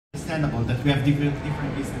understandable that we have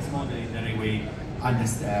different business models in the railway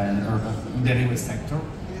in the railway sector.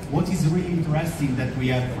 What is really interesting that we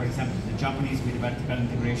have, for example, the Japanese with vertical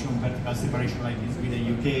integration, vertical separation like this with the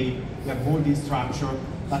UK, we have all this structure,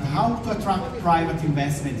 but how to attract private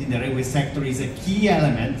investment in the railway sector is a key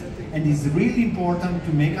element and is really important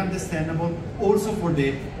to make understandable also for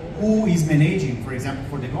the who is managing, for example,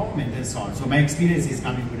 for the government and so on. So my experience is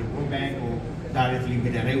coming with the World Bank or directly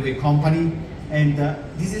with a railway company. And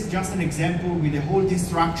this is just an example with the holding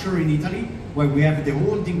structure in Italy, where we have the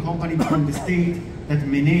holding company from the state that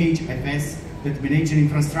manage FS, that manage an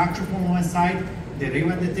infrastructure from one side, the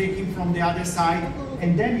railway undertaking from the other side,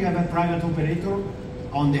 and then you have a private operator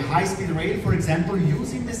on the high-speed rail, for example,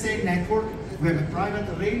 using the same network. We have a private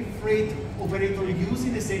rail freight operator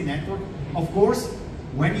using the same network. Of course,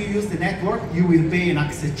 when you use the network, you will pay an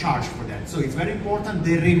access charge for that. So it's very important,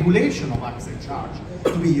 the regulation of access charge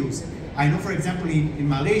to be used. I know, for example, in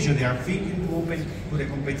Malaysia, they are thinking to open to the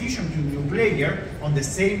competition to new player on the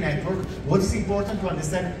same network. What is important to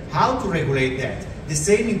understand how to regulate that. The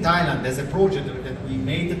same in Thailand, there's a project that we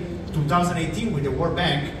made 2018 with the World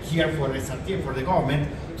Bank here for SRT and for the government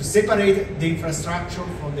to separate the infrastructure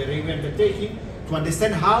from the railway undertaking to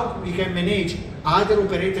understand how we can manage other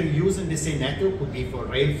operators using the same network, could be for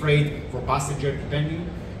rail freight, for passenger, depending.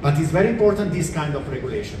 But it's very important, this kind of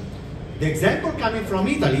regulation. The example coming from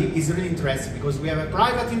Italy is really interesting because we have a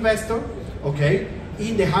private investor, okay,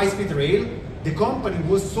 in the high-speed rail. The company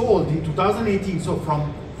was sold in 2018, so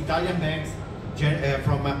from Italian banks,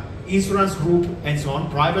 from insurance group and so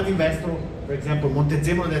on, private investor, for example,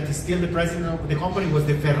 Montezemolo, that is still the president of the company, was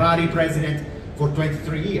the Ferrari president for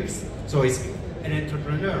 23 years. So he's an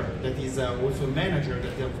entrepreneur that is also a manager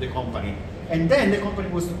of the company. And then the company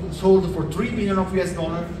was sold for $3 billion of US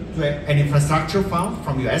dollars to an infrastructure fund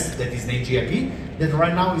from US, that is the GIP, that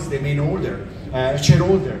right now is the main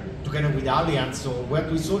shareholder, together with Allianz. So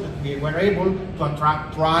what we saw that we were able to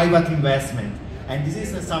attract private investment. And this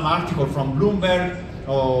is some article from Bloomberg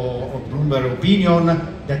or Bloomberg Opinion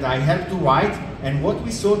that I helped to write. And what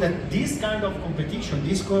we saw that this kind of competition,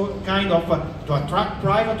 this kind of to attract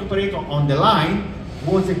private operator on the line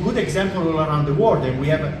was a good example all around the world. And we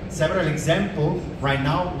have several examples right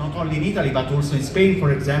now, not only in Italy, but also in Spain,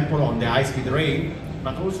 for example, on the high-speed rail,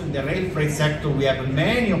 but also in the rail freight sector, we have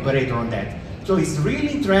many operators on that. So it's really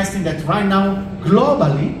interesting that right now,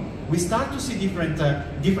 globally, we start to see different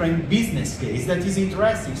business case that is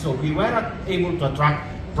interesting. So we were able to attract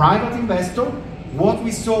private investor. What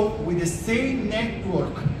we saw with the same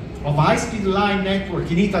network of high-speed line network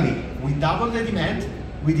in Italy, we doubled the demand,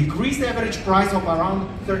 we decreased the average price of around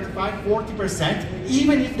 35–40%,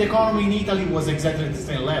 even if the economy in Italy was exactly at the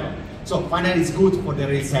same level. So finally, it's good for the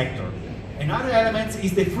rail sector. Another element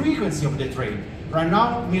is the frequency of the train. Right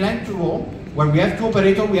now, Milan to Rome, where we have two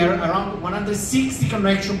operators, we are around 160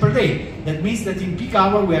 connections per day. That means that in peak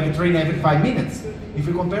hour, we have a train every 5 minutes. If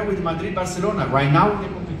we compare with Madrid-Barcelona, right now in the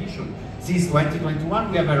competition, since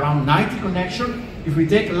 2021, we have around 90 connections. If we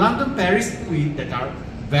take London-Paris, that are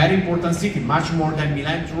very important city, much more than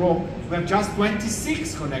Milan to Rome, we have just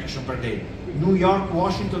 26 connections per day. New York,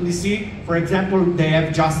 Washington DC, for example, they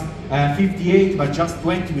have just 58, but just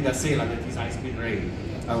 20 with Acela, that is high-speed rail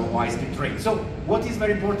or high-speed train. So what is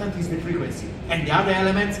very important is the frequency. And the other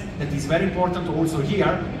element that is very important also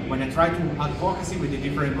here, when I try to advocacy with the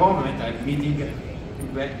different government, I'm meeting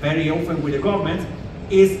very often with the government,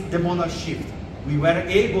 is the modal shift. We were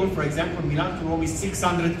able, for example, Milan to Rome is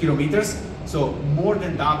 600 kilometers, so more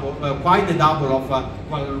than double, quite the double of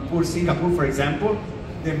Kuala Lumpur, Singapore, for example.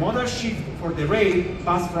 The modal shift for the rail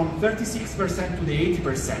passed from 36% to the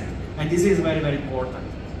 80%, and this is very, very important.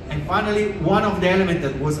 And finally, one of the elements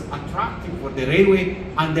that was attractive for the railway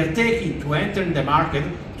undertaking to enter in the market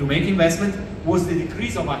to make investment was the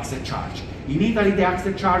decrease of access charge. In Italy, the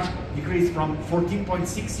access charge decreased from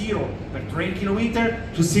 14.6 euro per train kilometer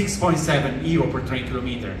to 6.7 euro per train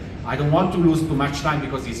kilometer. I don't want to lose too much time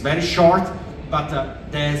because it's very short, but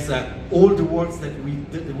there's all the works that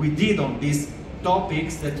we did on these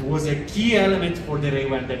topics that was a key element for the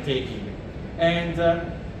railway undertaking. And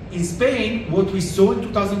in Spain, what we saw in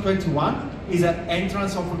 2021 is an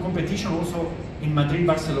entrance of a competition also in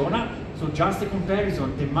Madrid-Barcelona. So just a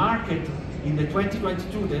comparison, the market in the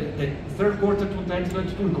 2022, the third quarter to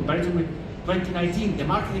 2022 in comparison with 2019, the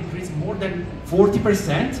market increased more than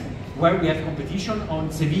 40%, where we have competition.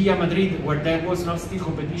 On Sevilla, Madrid, where there was not still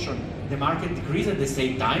competition, the market decreased at the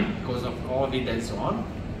same time because of COVID and so on.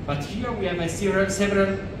 But here we have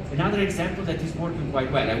another example that is working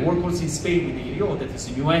quite well. I work also in Spain with the EO, that is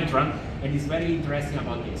a new entrant, and it's very interesting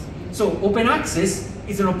about this. So open access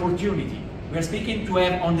is an opportunity. We are speaking to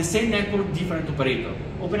have on the same network different operators.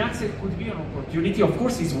 Open access could be an opportunity. Of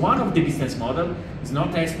course, it's one of the business model. It's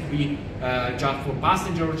not has to be just for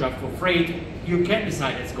passenger, just for freight. You can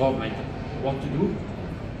decide as government what to do.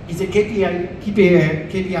 It's a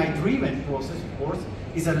KPI-driven process, of course.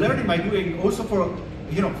 It's a learning by doing also for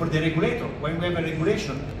for the regulator. When we have a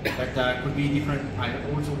regulation that could be different, I'm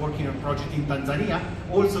also working on a project in Tanzania.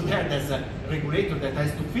 Also there's a regulator that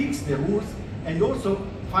has to fix the rules and also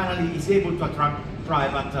finally is able to attract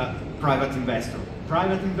private investor.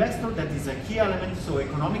 Private investor, that is a key element. So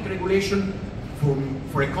economic regulation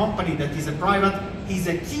for a company that is a private is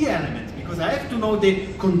a key element because I have to know the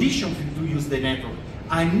conditions to use the network.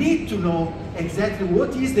 I need to know exactly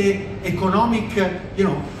what is the economic, the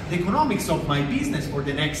economics of my business for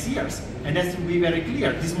the next years. And that's to be very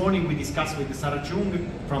clear. This morning we discussed with Sarah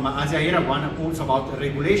Chung from Asia Era one also about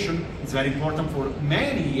regulation. It's very important for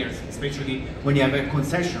many years, especially when you have a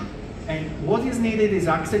concession. And what is needed is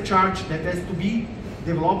access charge that has to be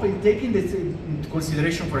developed, taking this into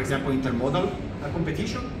consideration, for example, intermodal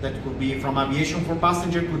competition. That could be from aviation for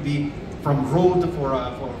passenger, could be from road for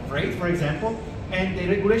freight, for example. And the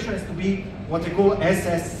regulation has to be what they call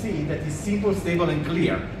SSC, that is simple, stable, and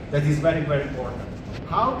clear. That is very, very important.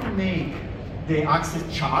 How to make the access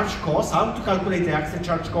charge cost, how to calculate the access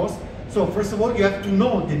charge cost. So first of all, you have to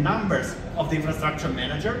know the numbers of the infrastructure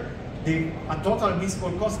manager. A total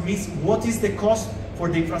municipal cost means what is the cost for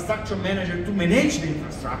the infrastructure manager to manage the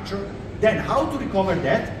infrastructure. Then how to recover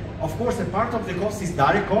that. Of course, a part of the cost is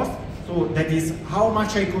direct cost. So that is how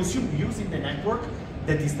much I consume using the network.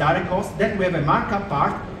 That is direct cost. Then we have a markup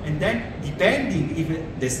part, and then depending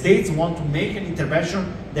if the states want to make an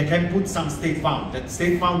intervention, they can put some state fund. That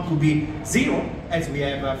state fund could be zero, as we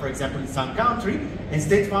have, for example, in some country, and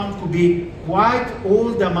state fund could be quite all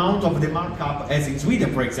the amount of the markup, as in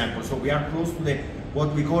Sweden, for example. So we are close to the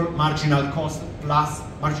what we call marginal cost plus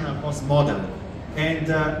marginal cost model. And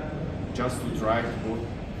just to try to go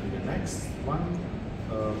to the next one,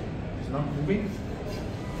 it's not moving.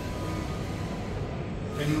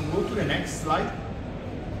 Can you go to the next slide?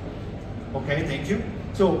 Okay, thank you.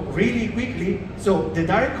 So really quickly, so the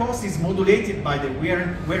direct cost is modulated by the wear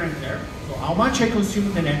and tear. So how much I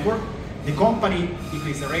consume the network. The company, if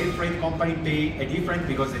it's a rail freight company, pay a different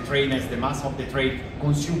because the train has the mass of the train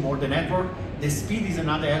consume more the network. The speed is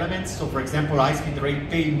another element. So for example, high-speed rail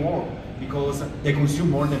pay more because they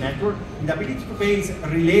consume more the network. And the ability to pay is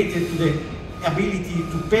related to the ability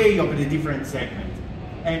to pay of the different segments.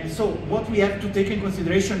 And so what we have to take in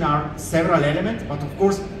consideration are several elements, but of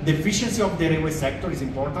course the efficiency of the railway sector is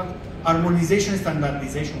important. Harmonization and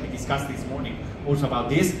standardization, we discussed this morning also about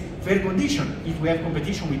this. Fair condition, if we have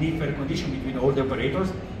competition, we need fair condition between all the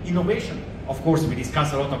operators. Innovation, of course, we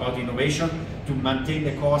discuss a lot about innovation to maintain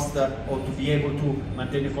the cost or to be able to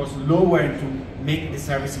maintain the cost lower and to make the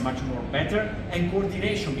service much more better. And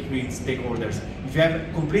coordination between stakeholders. If you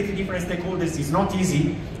have completely different stakeholders, it's not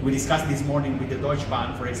easy. We discussed this morning with the Deutsche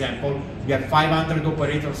Bahn, for example. We have 500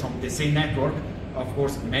 operators on the same network. Of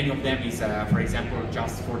course, many of them is, for example,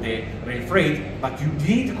 just for the rail freight, but you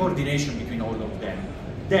need coordination between all of them.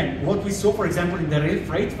 Then, what we saw, for example, in the rail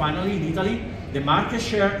freight, finally in Italy, the market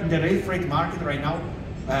share in the rail freight market right now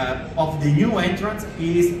of the new entrants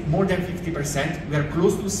is more than 50%. We are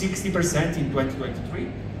close to 60% in 2023,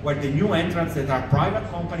 where the new entrants that are private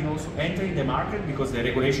company also entering the market because the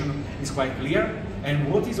regulation is quite clear. And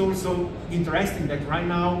what is also interesting that right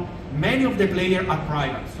now, many of the players are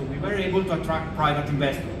private. So we were able to attract private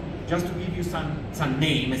investors. Just to give you some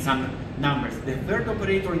name and some numbers. The third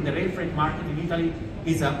operator in the rail freight market in Italy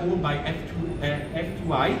is owned by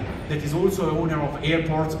F2I, that is also an owner of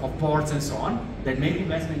airports, of ports and so on, that made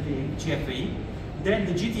investment in GFE. Then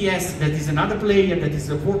the GTS, that is another player, that is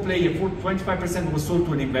the fourth player, 25% was sold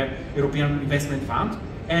to an European investment fund.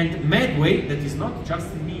 And Medway, that is not just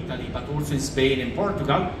in Italy, but also in Spain and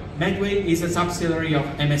Portugal. Medway is a subsidiary of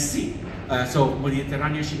MSC, so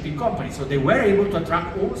Mediterranean Shipping Company. So they were able to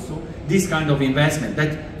attract also this kind of investment.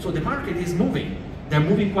 So the market is moving. They're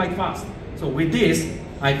moving quite fast. So with this,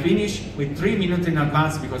 I finish with 3 minutes in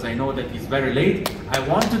advance because I know that it's very late. I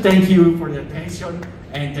want to thank you for the attention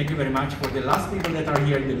and thank you very much for the last people that are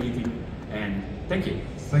here in the meeting. And thank you.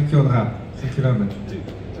 Thank you, Andrea. Thank you very much.